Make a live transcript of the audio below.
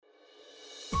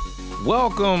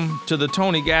Welcome to the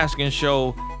Tony Gaskins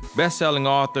Show, best-selling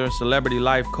author, celebrity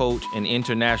life coach, and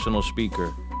international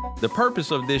speaker. The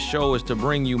purpose of this show is to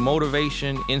bring you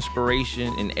motivation,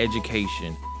 inspiration, and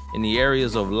education in the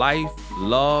areas of life,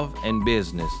 love, and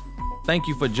business. Thank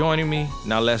you for joining me.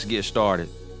 Now let's get started.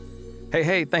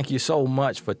 Hey, thank you so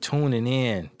much for tuning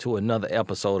in to another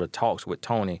episode of Talks with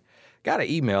Tony. Got an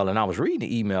email, and I was reading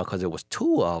the email because it was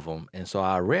two of them. And so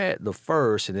I read the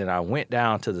first, and then I went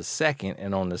down to the second.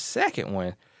 And on the second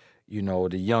one,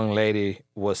 the young lady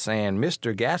was saying,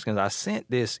 Mr. Gaskins, I sent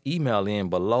this email in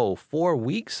below 4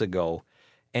 weeks ago,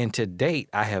 and to date,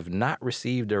 I have not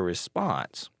received a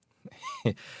response.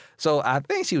 So I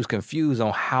think she was confused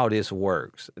on how this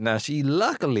works. Now, she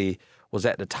luckily was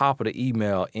at the top of the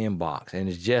email inbox, and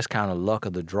it's just kind of luck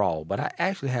of the draw. But I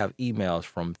actually have emails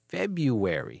from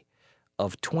February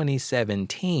of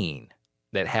 2017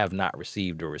 that have not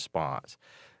received a response,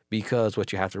 because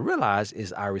what you have to realize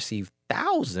is I receive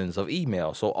thousands of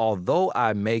emails. So although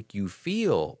I make you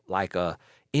feel like a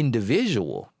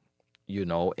individual,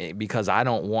 because I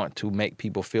don't want to make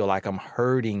people feel like I'm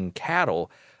herding cattle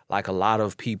like a lot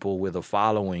of people with a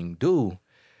following do,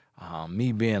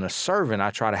 me being a servant, I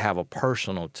try to have a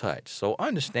personal touch. So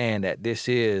understand that this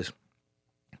is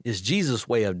Jesus'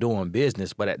 way of doing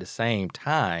business, but at the same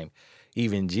time,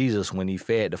 even Jesus, when he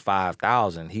fed the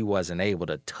 5,000, he wasn't able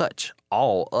to touch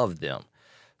all of them.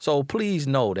 So please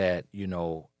know that,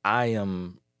 I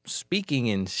am speaking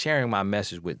and sharing my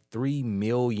message with 3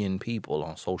 million people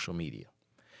on social media.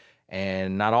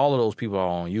 And not all of those people are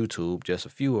on YouTube, just a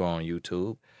few are on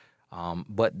YouTube.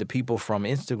 But the people from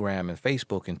Instagram and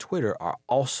Facebook and Twitter are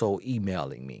also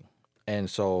emailing me. And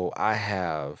so I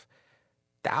have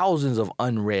thousands of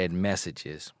unread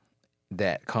messages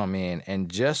that come in,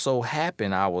 and just so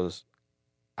happened I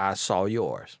saw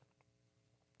yours.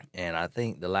 And I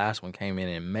think the last one came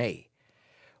in May.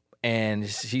 And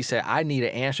she said, I need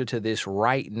an answer to this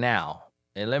right now.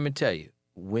 And let me tell you,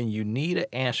 when you need an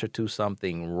answer to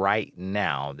something right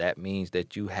now, that means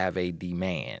that you have a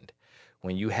demand.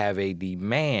 When you have a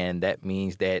demand, that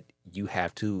means that you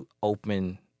have to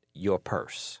open your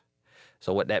purse.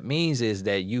 So what that means is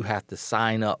that you have to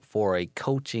sign up for a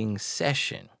coaching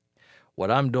session. What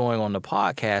I'm doing on the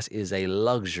podcast is a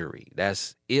luxury.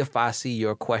 That's if I see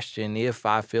your question, if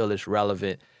I feel it's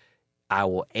relevant, I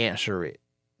will answer it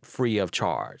free of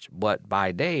charge. But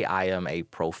by day, I am a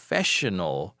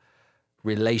professional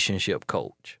relationship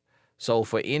coach. So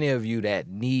for any of you that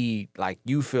need,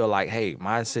 you feel like, hey,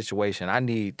 my situation, I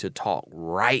need to talk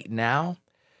right now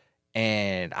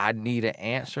and I need an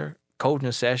answer.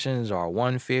 Coaching sessions are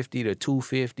 $150 to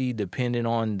 $250, depending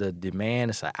on the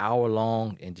demand. It's an hour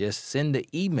long, and just send the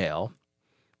email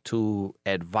to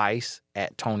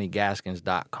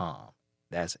advice@tonygaskins.com.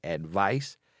 That's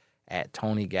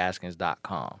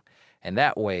advice@tonygaskins.com. And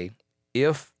that way,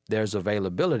 if there's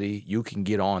availability, you can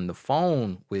get on the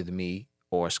phone with me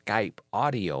or Skype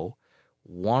audio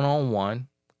one-on-one,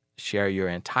 share your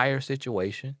entire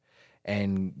situation,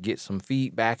 and get some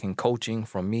feedback and coaching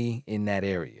from me in that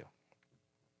area.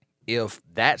 If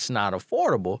that's not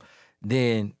affordable,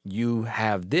 then you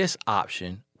have this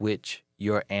option, which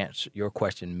your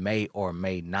question may or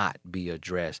may not be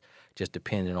addressed, just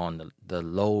depending on the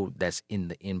load that's in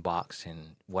the inbox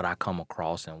and what I come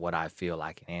across and what I feel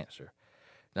I can answer.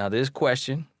 Now, this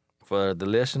question for the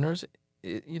listeners,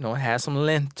 it has some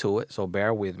length to it, so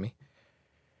bear with me.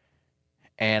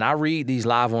 And I read these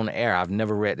live on the air. I've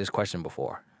never read this question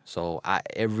before. So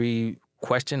every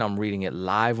question, I'm reading it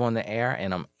live on the air,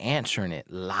 and I'm answering it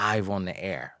live on the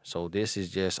air. So this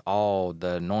is just all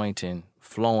the anointing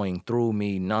flowing through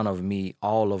me, none of me,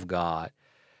 all of God.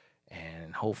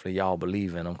 And hopefully y'all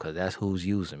believe in him, because that's who's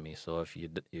using me. So if you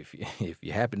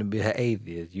happen to be an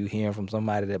atheist, you hearing from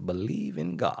somebody that believe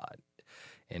in God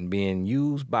and being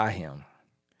used by him.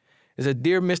 It says,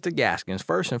 Dear Mr. Gaskins,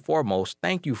 first and foremost,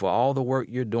 thank you for all the work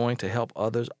you're doing to help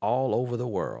others all over the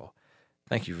world.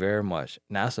 Thank you very much.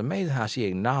 Now, it's amazing how she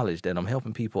acknowledged that I'm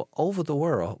helping people over the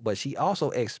world, but she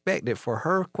also expected for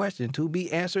her question to be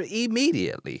answered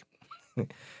immediately.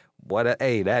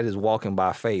 That is walking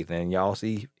by faith, and y'all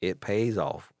see it pays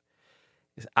off.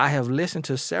 I have listened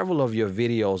to several of your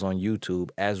videos on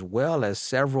YouTube as well as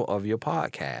several of your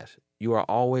podcasts. You are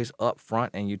always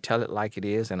upfront and you tell it like it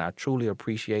is, and I truly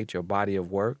appreciate your body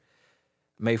of work.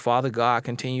 May Father God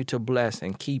continue to bless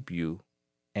and keep you,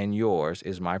 and yours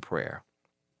is my prayer.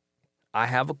 I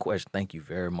have a question. Thank you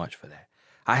very much for that.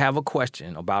 I have a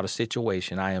question about a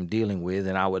situation I am dealing with,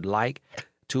 and I would like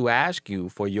to ask you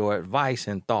for your advice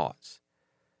and thoughts.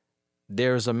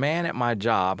 There's a man at my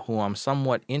job who I'm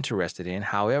somewhat interested in.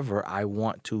 However, I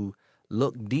want to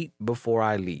look deep before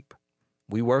I leap.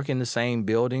 We work in the same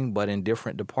building, but in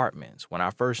different departments. When I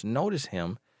first noticed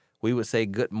him, we would say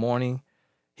good morning.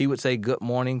 He would say good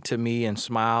morning to me and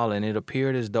smile, and it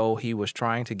appeared as though he was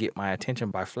trying to get my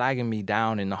attention by flagging me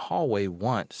down in the hallway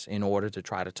once in order to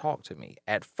try to talk to me.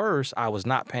 At first, I was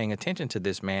not paying attention to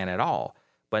this man at all,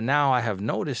 but now I have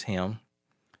noticed him,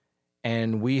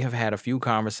 and we have had a few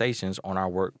conversations on our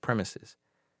work premises.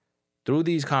 Through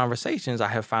these conversations, I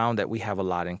have found that we have a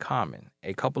lot in common.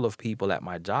 A couple of people at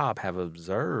my job have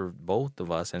observed both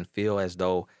of us and feel as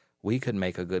though we could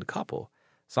make a good couple.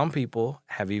 Some people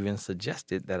have even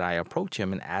suggested that I approach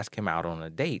him and ask him out on a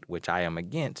date, which I am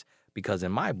against because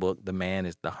in my book, the man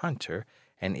is the hunter,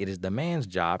 and it is the man's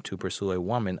job to pursue a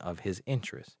woman of his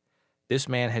interest. This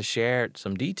man has shared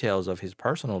some details of his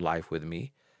personal life with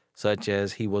me, such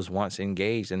as he was once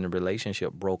engaged and the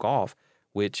relationship broke off,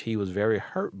 which he was very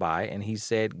hurt by, and he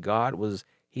said God was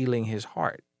healing his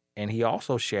heart. And he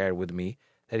also shared with me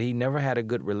that he never had a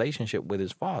good relationship with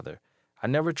his father. I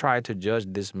never tried to judge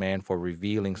this man for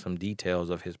revealing some details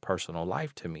of his personal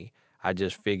life to me. I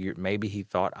just figured maybe he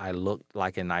thought I looked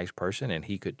like a nice person and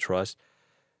he could trust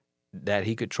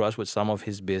with some of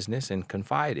his business and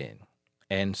confide in.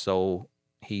 And so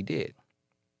he did.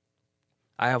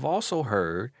 I have also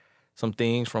heard some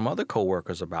things from other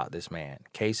coworkers about this man.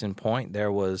 Case in point,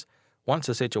 there was once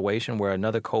a situation where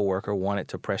another coworker wanted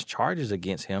to press charges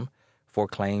against him for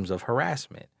claims of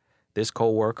harassment. This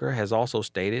coworker has also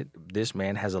stated this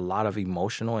man has a lot of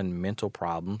emotional and mental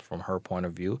problems from her point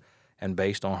of view and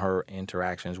based on her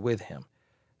interactions with him.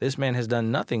 This man has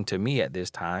done nothing to me at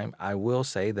this time. I will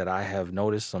say that I have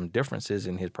noticed some differences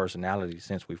in his personality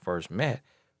since we first met.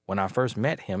 When I first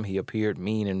met him, he appeared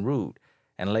mean and rude.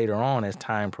 And later on, as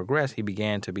time progressed, he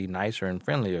began to be nicer and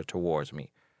friendlier towards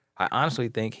me. I honestly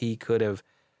think he could have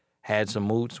had some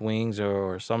mood swings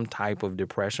or some type of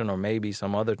depression or maybe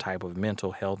some other type of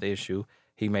mental health issue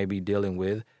he may be dealing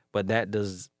with, but that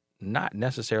does not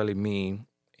necessarily mean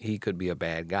he could be a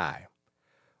bad guy.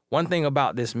 One thing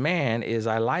about this man is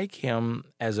I like him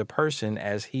as a person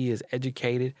as he is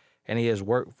educated and he has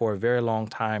worked for a very long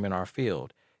time in our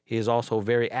field. He is also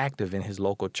very active in his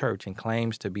local church and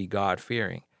claims to be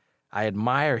God-fearing. I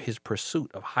admire his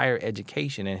pursuit of higher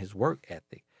education and his work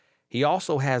ethic. He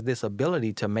also has this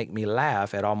ability to make me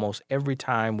laugh at almost every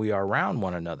time we are around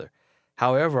one another.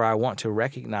 However, I want to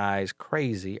recognize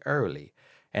crazy early,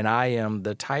 and I am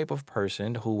the type of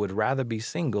person who would rather be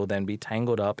single than be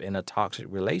tangled up in a toxic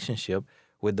relationship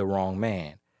with the wrong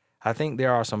man. I think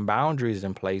there are some boundaries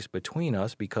in place between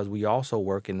us because we also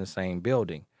work in the same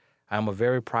building. I'm a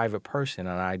very private person,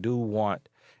 and I do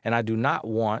not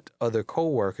want other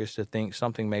coworkers to think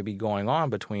something may be going on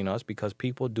between us because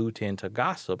people do tend to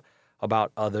gossip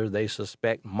about others they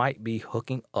suspect might be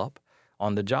hooking up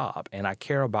on the job, and I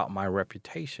care about my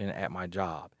reputation at my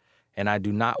job, and I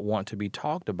do not want to be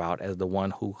talked about as the one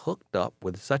who hooked up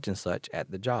with such and such at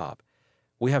the job.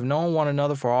 We have known one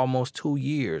another for almost 2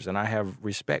 years, and I have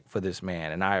respect for this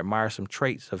man, and I admire some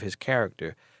traits of his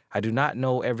character. I do not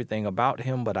know everything about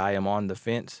him, but I am on the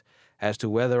fence as to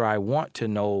whether I want to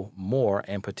know more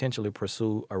and potentially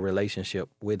pursue a relationship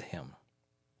with him.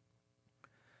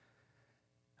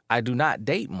 I do not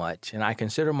date much, and I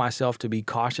consider myself to be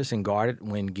cautious and guarded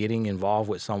when getting involved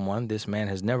with someone. This man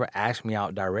has never asked me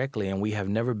out directly, and we have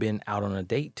never been out on a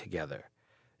date together.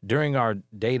 During our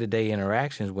day-to-day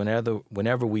interactions,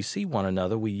 whenever we see one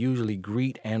another, we usually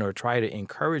greet and or try to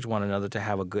encourage one another to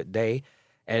have a good day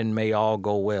and may all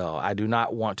go well. I do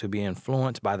not want to be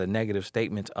influenced by the negative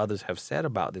statements others have said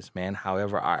about this man.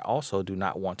 However, I also do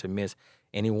not want to miss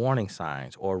any warning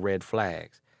signs or red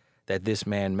flags that this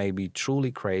man may be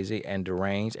truly crazy and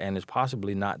deranged and is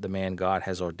possibly not the man God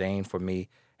has ordained for me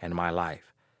and my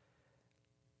life.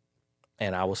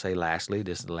 And I will say lastly,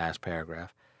 this is the last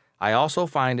paragraph, I also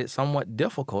find it somewhat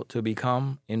difficult to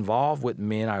become involved with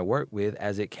men I work with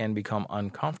as it can become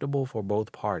uncomfortable for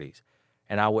both parties.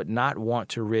 And I would not want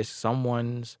to risk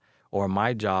someone's or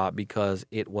my job because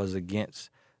it was against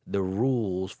the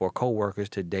rules for coworkers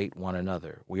to date one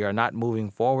another. We are not moving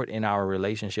forward in our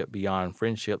relationship beyond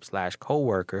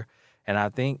friendship/coworker, and I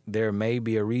think there may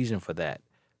be a reason for that.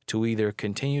 To either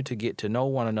continue to get to know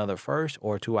one another first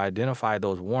or to identify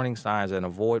those warning signs and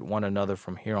avoid one another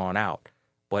from here on out.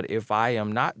 But if I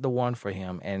am not the one for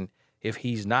him and if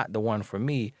he's not the one for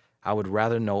me, I would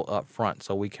rather know up front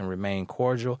so we can remain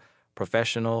cordial,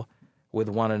 professional with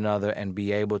one another and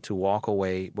be able to walk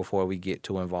away before we get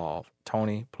too involved.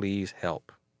 Tony, please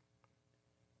help.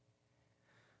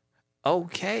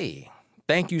 Okay.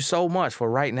 Thank you so much for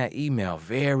writing that email.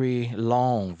 Very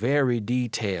long, very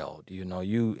detailed,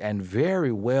 and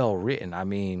very well written. I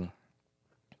mean,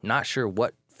 not sure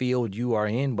what field you are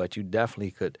in, but you definitely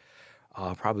could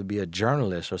probably be a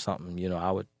journalist or something. You know,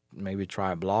 I would maybe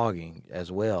try blogging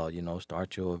as well. You know,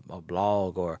 start your a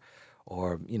blog or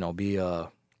you know, be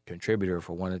a contributor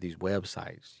for one of these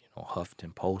websites. You know,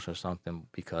 Huffington Post or something,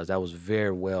 because that was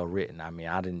very well written. I mean,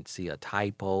 I didn't see a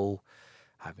typo.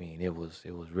 I mean, it was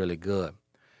really good.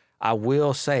 I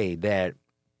will say that,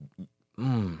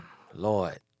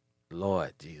 Lord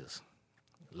Jesus,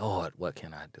 Lord, what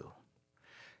can I do?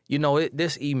 You know,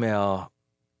 this email,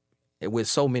 with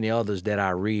so many others that I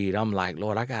read, I'm like,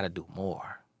 Lord, I got to do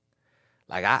more.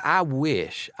 Like, I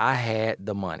wish I had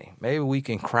the money. Maybe we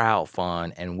can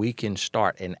crowdfund and we can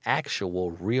start an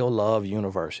actual Real Love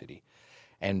University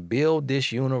and build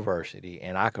this university,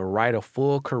 and I could write a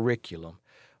full curriculum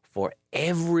for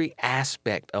every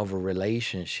aspect of a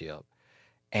relationship.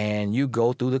 And you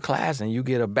go through the class and you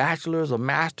get a bachelor's, a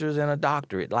master's, and a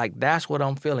doctorate. Like, that's what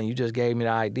I'm feeling. You just gave me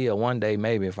the idea. One day,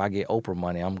 maybe if I get Oprah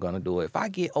money, I'm going to do it. If I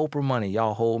get Oprah money,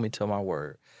 y'all hold me to my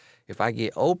word. If I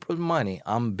get Oprah money,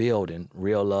 I'm building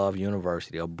Real Love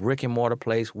University, a brick and mortar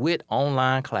place with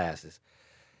online classes.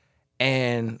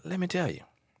 And let me tell you,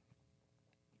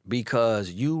 because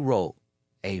you wrote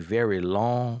a very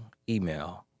long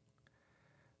email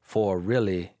for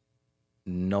really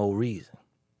no reason.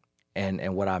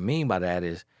 And what I mean by that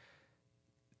is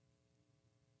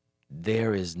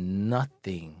there is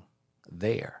nothing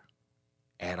there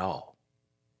at all.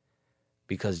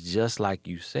 Because just like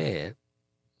you said,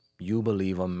 you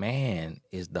believe a man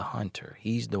is the hunter.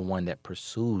 He's the one that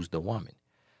pursues the woman.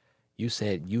 You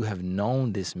said you have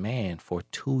known this man for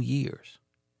 2 years.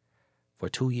 For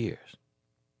 2 years.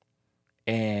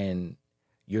 And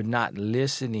you're not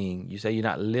listening. You say you're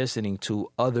not listening to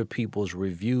other people's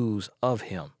reviews of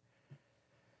him.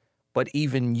 But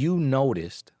even you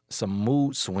noticed some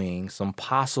mood swings, some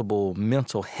possible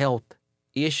mental health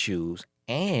issues,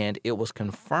 and it was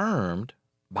confirmed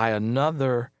by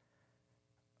another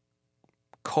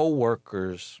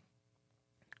co-worker's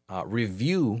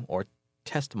review or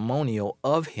testimonial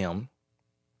of him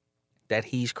that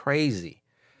he's crazy,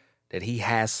 that he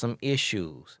has some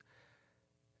issues.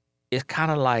 It's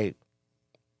kind of like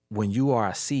when you are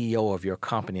a CEO of your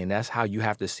company, and that's how you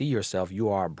have to see yourself. You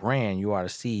are a brand, you are the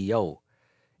CEO.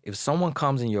 If someone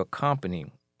comes in your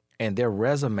company and their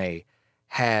resume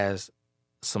has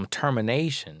some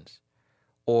terminations,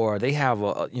 or they have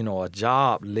a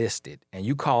job listed, and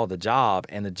you call the job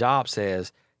and the job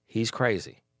says he's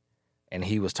crazy and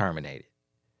he was terminated,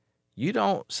 you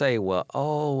don't say,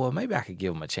 well, maybe I could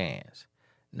give him a chance.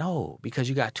 No, because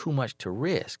you got too much to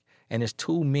risk, and there's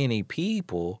too many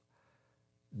people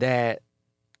that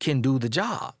can do the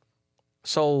job.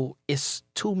 So it's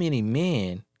too many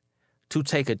men to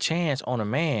take a chance on a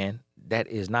man that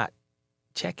is not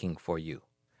checking for you.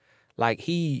 Like,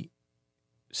 he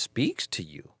speaks to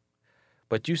you,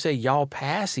 but you say y'all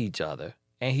pass each other,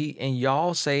 and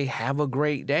y'all say have a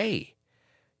great day.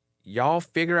 Y'all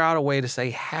figure out a way to say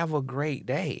have a great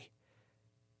day.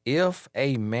 If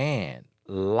a man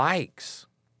likes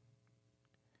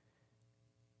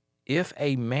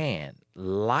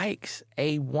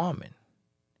a woman,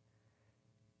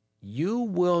 you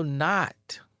will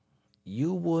not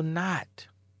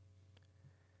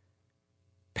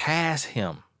pass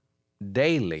him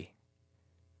daily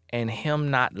and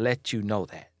him not let you know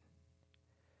that.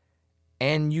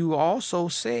 And you also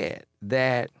said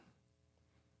that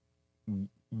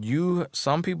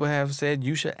some people have said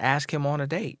you should ask him on a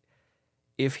date.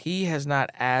 If he has not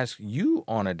asked you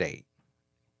on a date,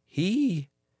 he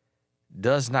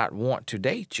does not want to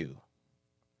date you.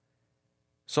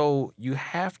 So you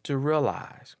have to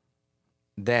realize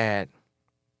that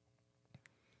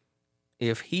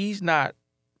if he's not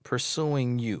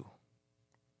pursuing you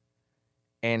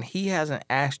and he hasn't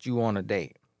asked you on a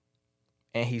date,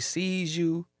 and he sees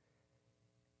you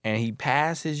and he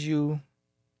passes you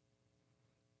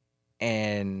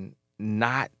and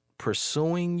not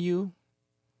pursuing you,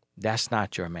 that's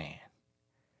not your man.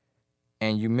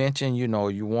 And you mentioned, you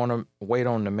want to wait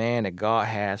on the man that God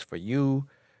has for you.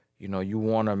 You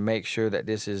want to make sure that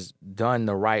this is done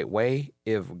the right way.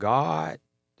 If God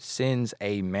sends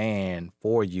a man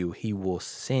for you, he will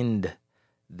send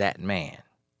that man.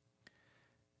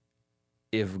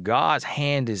 If God's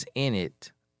hand is in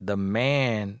it, the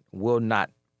man will not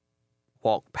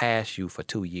walk past you for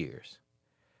 2 years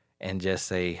and just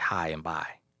say hi and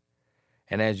bye.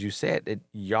 And as you said, that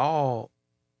y'all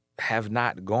have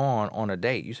not gone on a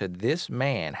date. You said, this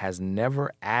man has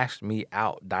never asked me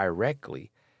out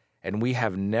directly, and we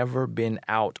have never been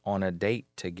out on a date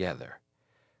together.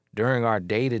 During our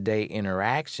day-to-day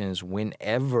interactions,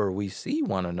 whenever we see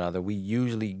one another, we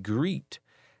usually greet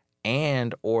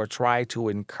and or try to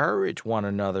encourage one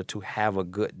another to have a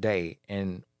good day,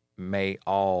 and may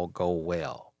all go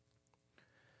well.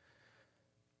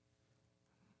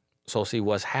 So see,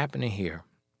 what's happening here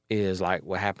is like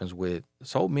what happens with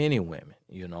so many women,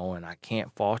 and I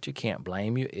can't fault you, can't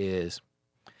blame you, is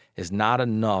it's not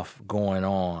enough going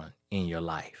on in your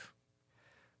life.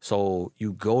 So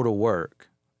you go to work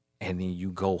and then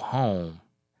you go home,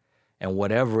 and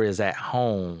whatever is at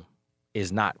home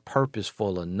is not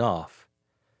purposeful enough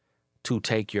to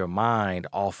take your mind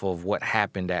off of what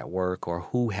happened at work or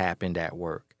who happened at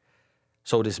work.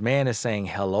 So this man is saying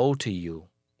hello to you.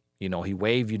 He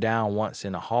waved you down once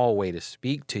in the hallway to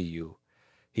speak to you.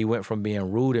 He went from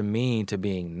being rude and mean to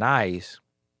being nice.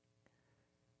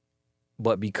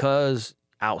 But because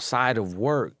outside of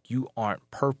work, you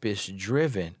aren't purpose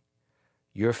driven,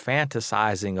 you're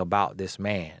fantasizing about this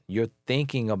man. You're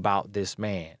thinking about this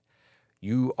man.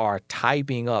 You are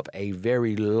typing up a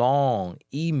very long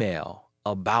email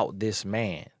about this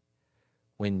man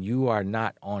when you are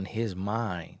not on his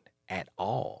mind at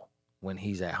all when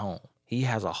he's at home. He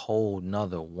has a whole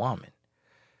nother woman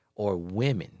or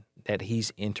women that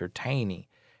he's entertaining,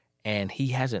 and he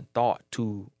hasn't thought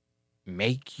to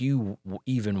make you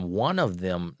even one of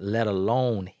them, let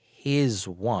alone his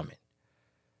woman.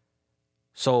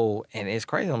 So, and it's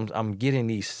crazy. I'm getting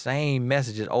these same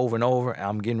messages over and over.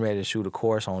 I'm getting ready to shoot a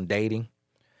course on dating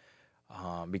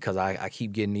because I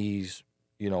keep getting these,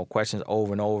 questions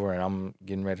over and over, and I'm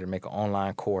getting ready to make an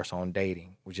online course on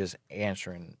dating, which is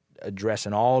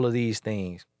addressing all of these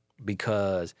things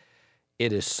because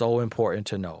it is so important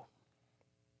to know.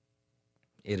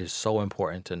 It is so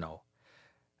important to know.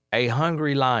 A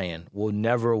hungry lion will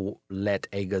never let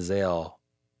a gazelle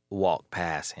walk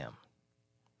past him.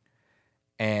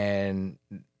 And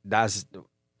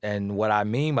what I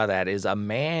mean by that is a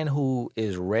man who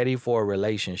is ready for a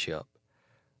relationship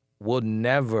will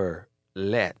never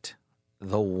let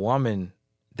the woman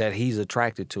that he's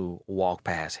attracted to walk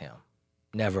past him.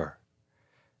 Never,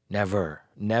 never,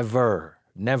 never,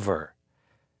 never,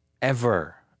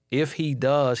 ever. If he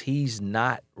does, he's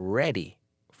not ready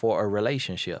for a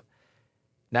relationship.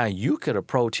 Now, you could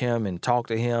approach him and talk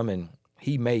to him, and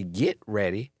he may get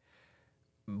ready,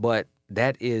 but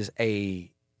that is a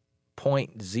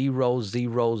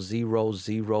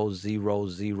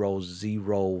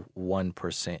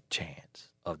 0.000000001% chance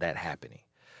of that happening.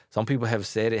 Some people have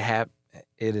said it has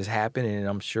happened, and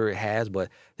I'm sure it has, but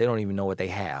they don't even know what they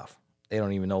have. They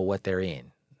don't even know what they're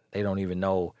in. They don't even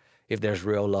know if there's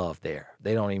real love there.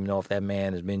 They don't even know if that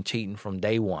man has been cheating from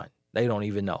day one. They don't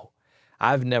even know.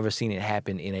 I've never seen it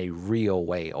happen in a real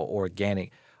way or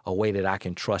organic, a way that I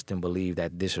can trust and believe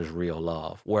that this is real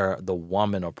love, where the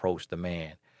woman approached the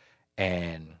man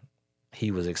and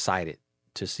he was excited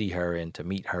to see her and to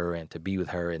meet her and to be with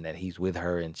her, and that he's with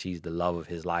her and she's the love of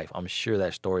his life. I'm sure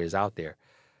that story is out there.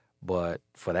 But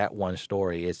for that one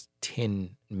story, it's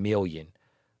 10 million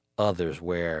others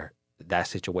where that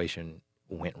situation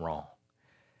went wrong.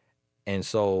 And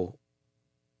so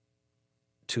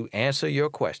to answer your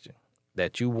question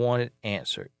that you wanted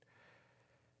answered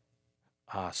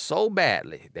so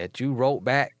badly that you wrote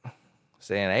back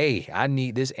saying, hey, I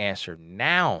need this answer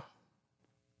now.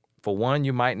 For one,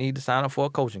 you might need to sign up for a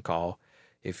coaching call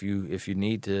if you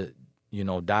need to,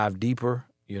 dive deeper,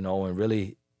 and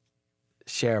really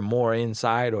share more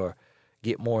insight or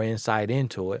get more insight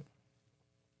into it.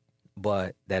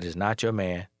 But that is not your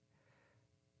man.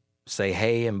 Say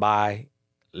hey and bye.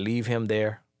 Leave him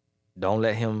there. Don't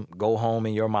let him go home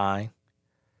in your mind.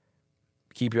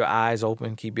 Keep your eyes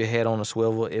open. Keep your head on a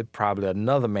swivel. It's probably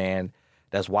another man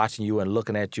that's watching you and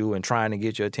looking at you and trying to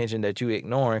get your attention that you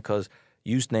ignoring because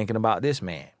you's thinking about this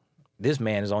man. This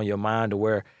man is on your mind to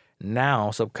where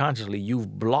now subconsciously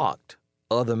you've blocked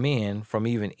other men from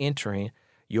even entering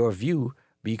your view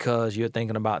because you're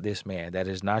thinking about this man. That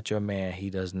is not your man. He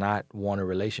does not want a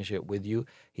relationship with you.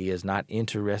 He is not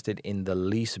interested in the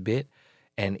least bit.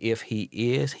 And if he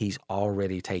is, he's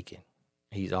already taken.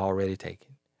 He's already taken.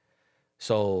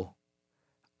 So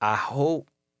I hope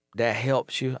that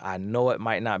helps you. I know it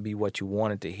might not be what you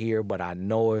wanted to hear, but I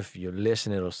know if you're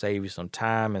listening, it'll save you some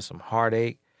time and some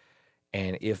heartache.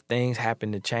 And if things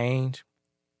happen to change,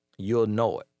 you'll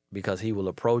know it because he will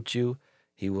approach you.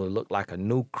 He will look like a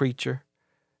new creature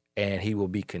and he will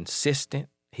be consistent.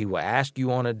 He will ask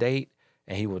you on a date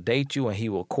and he will date you and he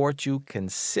will court you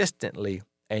consistently,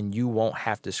 and you won't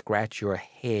have to scratch your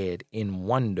head in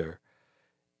wonder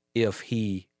if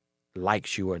he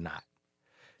likes you or not.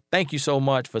 Thank you so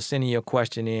much for sending your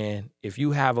question in. If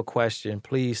you have a question,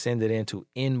 please send it into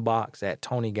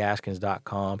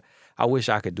inbox@TonyGaskins.com. I wish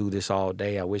I could do this all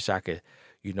day. I wish I could,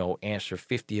 answer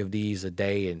 50 of these a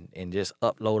day and just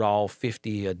upload all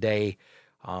 50 a day.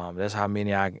 That's how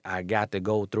many I got to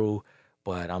go through,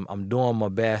 but I'm doing my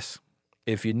best.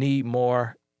 If you need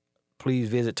more, please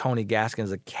visit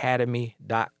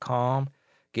TonyGaskinsAcademy.com.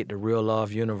 Get the Real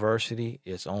Love University.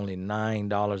 It's only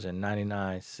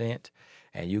 $9.99,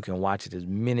 and you can watch it as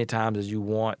many times as you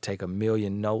want, take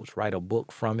 1,000,000 notes, write a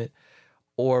book from it.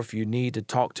 Or if you need to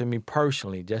talk to me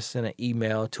personally, just send an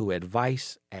email to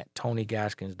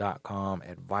advice@TonyGaskins.com,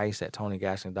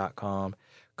 advice@TonyGaskins.com.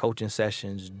 Coaching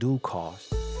sessions do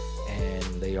cost,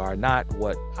 and they are not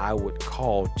what I would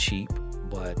call cheap,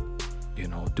 but,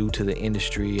 due to the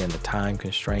industry and the time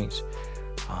constraints,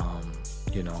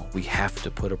 we have to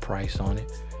put a price on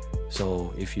it.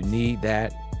 So if you need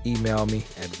that, email me,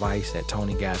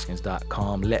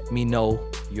 advice@TonyGaskins.com. Let me know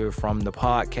you're from the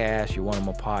podcast. You're one of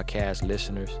my podcast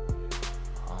listeners.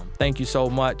 Thank you so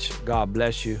much. God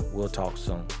bless you. We'll talk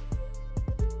soon.